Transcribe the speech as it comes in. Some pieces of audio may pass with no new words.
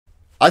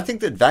I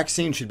think that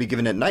vaccines should be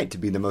given at night to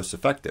be the most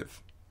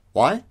effective.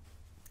 Why?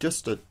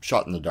 Just a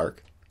shot in the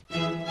dark.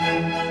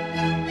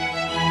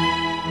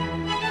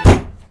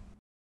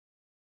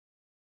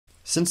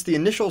 Since the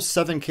initial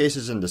 7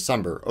 cases in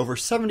December, over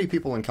 70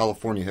 people in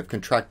California have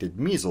contracted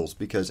measles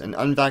because an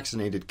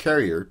unvaccinated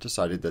carrier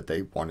decided that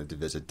they wanted to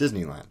visit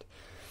Disneyland.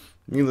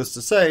 Needless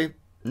to say,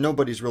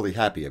 nobody's really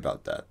happy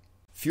about that.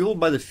 Fueled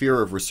by the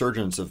fear of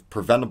resurgence of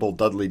preventable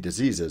deadly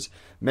diseases,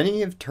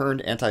 many have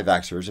turned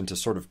anti-vaxxers into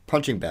sort of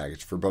punching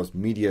bags for both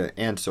media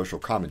and social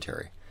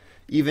commentary.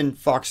 Even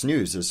Fox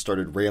News has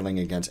started railing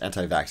against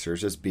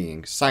anti-vaxxers as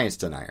being science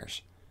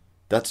deniers.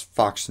 That's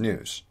Fox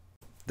News.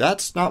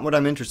 That's not what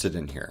I'm interested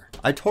in here.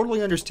 I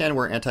totally understand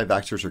where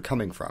anti-vaxxers are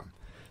coming from.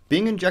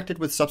 Being injected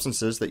with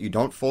substances that you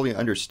don't fully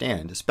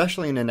understand,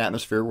 especially in an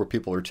atmosphere where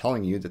people are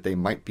telling you that they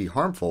might be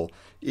harmful,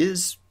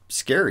 is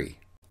scary.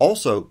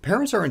 Also,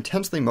 parents are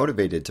intensely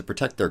motivated to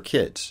protect their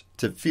kids,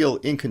 to feel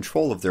in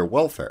control of their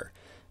welfare.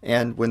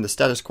 And when the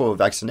status quo of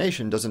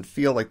vaccination doesn't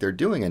feel like they're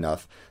doing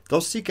enough,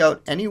 they'll seek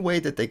out any way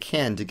that they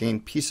can to gain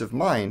peace of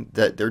mind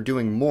that they're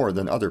doing more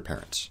than other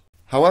parents.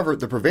 However,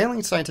 the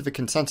prevailing scientific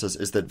consensus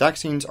is that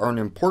vaccines are an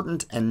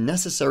important and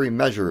necessary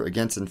measure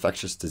against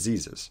infectious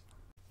diseases.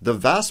 The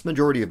vast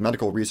majority of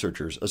medical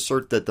researchers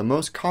assert that the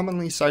most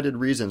commonly cited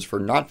reasons for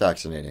not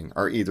vaccinating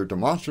are either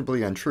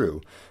demonstrably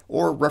untrue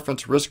or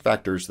reference risk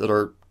factors that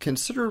are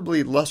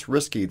considerably less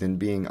risky than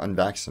being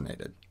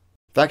unvaccinated.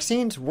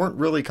 Vaccines weren't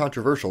really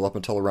controversial up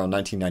until around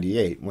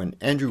 1998 when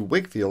Andrew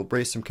Wakefield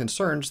raised some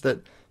concerns that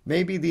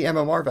maybe the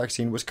MMR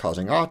vaccine was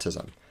causing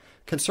autism,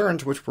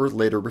 concerns which were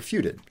later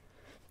refuted,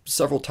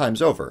 several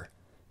times over,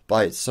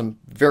 by some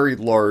very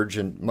large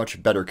and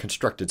much better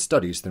constructed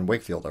studies than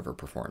Wakefield ever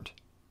performed.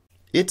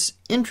 It's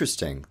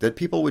interesting that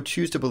people would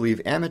choose to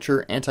believe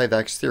amateur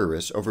anti-vax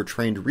theorists over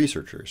trained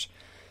researchers,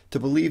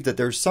 to believe that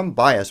there's some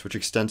bias which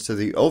extends to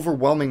the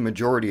overwhelming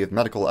majority of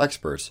medical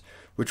experts,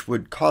 which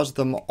would cause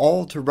them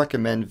all to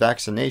recommend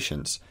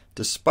vaccinations,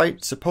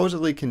 despite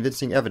supposedly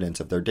convincing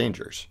evidence of their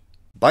dangers.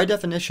 By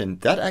definition,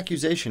 that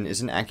accusation is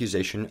an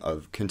accusation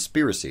of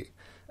conspiracy,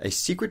 a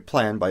secret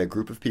plan by a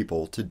group of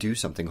people to do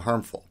something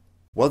harmful.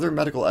 Whether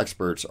medical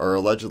experts are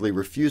allegedly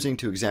refusing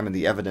to examine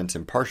the evidence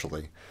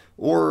impartially,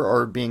 or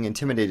are being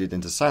intimidated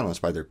into silence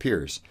by their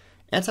peers,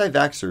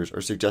 anti-vaxxers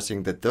are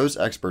suggesting that those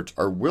experts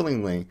are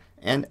willingly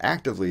and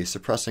actively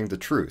suppressing the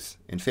truth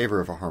in favor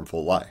of a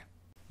harmful lie.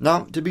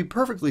 Now, to be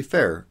perfectly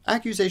fair,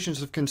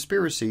 accusations of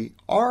conspiracy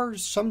are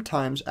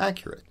sometimes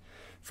accurate.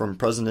 From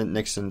President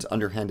Nixon's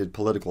underhanded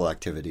political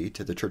activity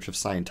to the Church of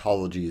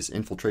Scientology's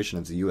infiltration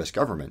of the U.S.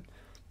 government,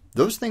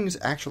 those things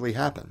actually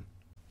happen.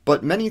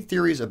 But many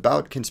theories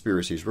about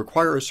conspiracies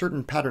require a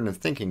certain pattern of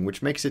thinking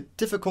which makes it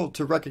difficult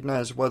to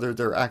recognize whether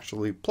they're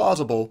actually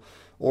plausible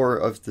or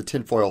of the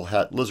tinfoil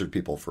hat lizard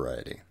people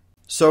variety.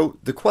 So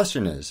the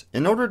question is,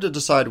 in order to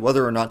decide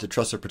whether or not to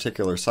trust a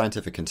particular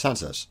scientific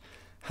consensus,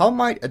 how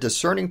might a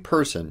discerning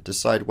person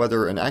decide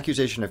whether an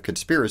accusation of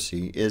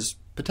conspiracy is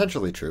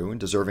potentially true and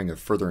deserving of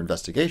further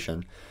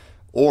investigation,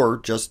 or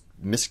just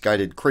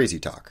misguided crazy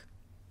talk?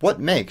 What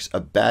makes a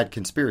bad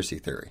conspiracy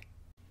theory?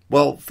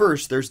 Well,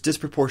 first, there's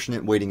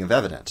disproportionate weighting of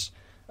evidence.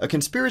 A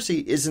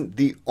conspiracy isn't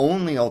the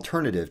only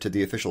alternative to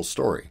the official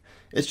story.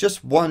 It's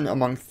just one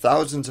among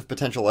thousands of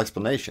potential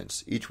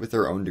explanations, each with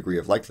their own degree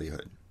of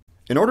likelihood.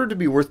 In order to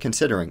be worth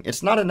considering,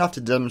 it's not enough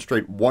to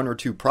demonstrate 1 or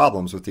 2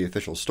 problems with the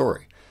official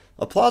story.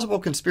 A plausible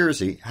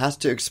conspiracy has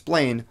to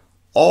explain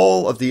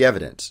all of the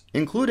evidence,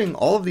 including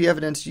all of the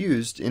evidence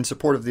used in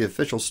support of the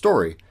official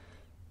story,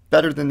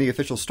 better than the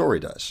official story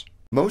does.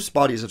 Most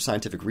bodies of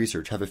scientific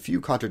research have a few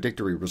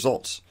contradictory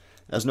results.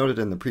 As noted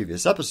in the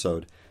previous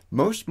episode,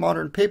 most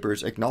modern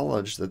papers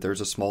acknowledge that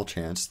there's a small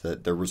chance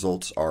that their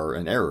results are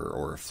an error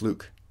or a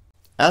fluke.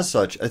 As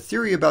such, a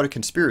theory about a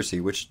conspiracy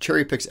which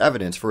cherry-picks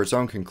evidence for its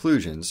own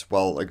conclusions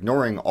while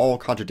ignoring all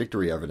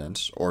contradictory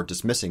evidence or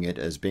dismissing it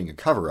as being a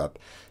cover-up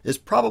is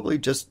probably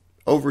just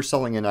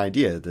overselling an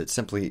idea that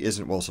simply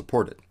isn't well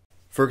supported.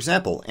 For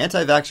example,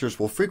 anti-vaxxers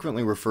will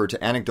frequently refer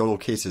to anecdotal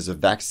cases of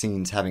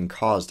vaccines having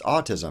caused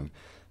autism,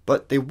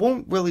 but they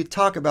won't really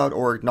talk about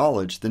or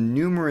acknowledge the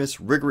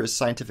numerous rigorous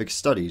scientific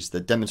studies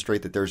that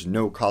demonstrate that there's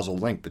no causal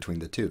link between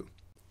the two.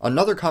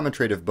 Another common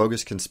trait of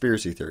bogus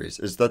conspiracy theories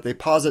is that they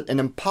posit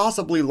an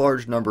impossibly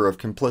large number of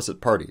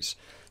complicit parties.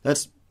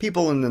 That's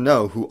people in the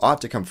know who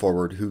ought to come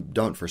forward who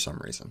don't for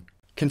some reason.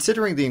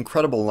 Considering the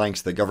incredible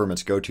lengths that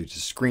governments go to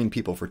screen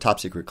people for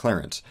top-secret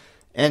clearance,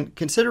 and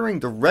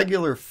considering the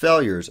regular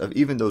failures of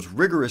even those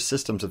rigorous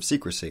systems of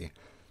secrecy,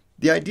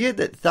 the idea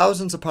that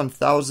thousands upon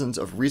thousands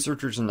of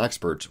researchers and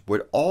experts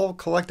would all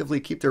collectively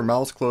keep their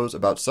mouths closed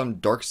about some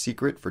dark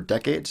secret for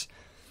decades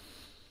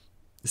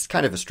is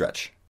kind of a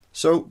stretch.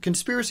 So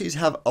conspiracies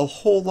have a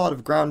whole lot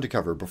of ground to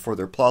cover before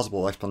they're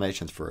plausible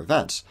explanations for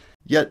events,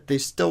 yet they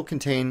still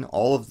contain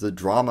all of the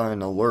drama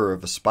and allure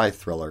of a spy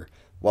thriller,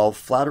 while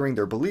flattering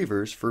their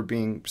believers for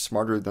being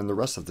smarter than the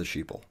rest of the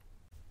sheeple.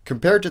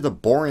 Compared to the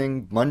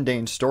boring,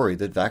 mundane story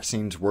that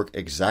vaccines work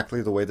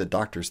exactly the way that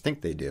doctors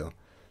think they do,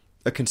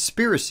 a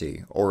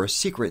conspiracy, or a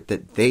secret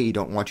that they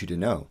don't want you to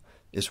know,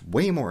 is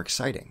way more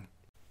exciting.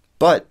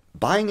 But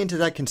buying into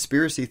that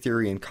conspiracy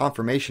theory and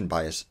confirmation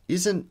bias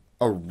isn't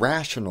a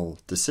rational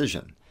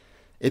decision.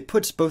 It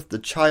puts both the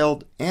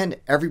child and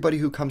everybody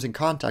who comes in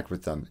contact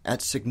with them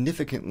at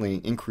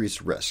significantly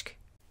increased risk.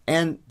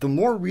 And the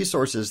more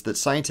resources that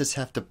scientists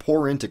have to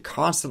pour into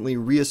constantly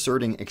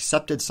reasserting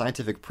accepted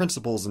scientific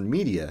principles in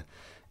media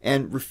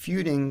and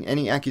refuting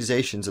any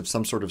accusations of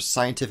some sort of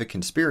scientific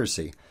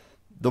conspiracy,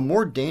 the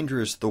more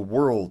dangerous the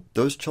world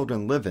those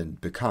children live in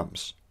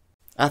becomes.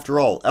 After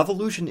all,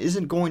 evolution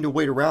isn't going to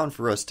wait around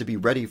for us to be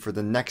ready for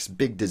the next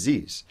big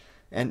disease,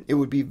 and it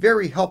would be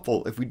very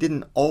helpful if we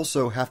didn't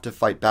also have to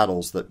fight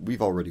battles that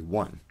we've already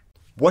won.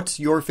 What's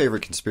your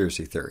favorite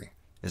conspiracy theory?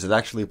 Is it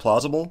actually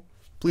plausible?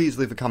 Please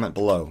leave a comment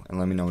below and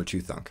let me know what you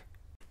think.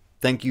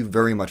 Thank you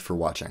very much for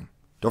watching.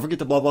 Don't forget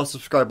to blah blah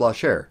subscribe, blah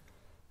share,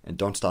 and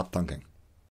don't stop thunking.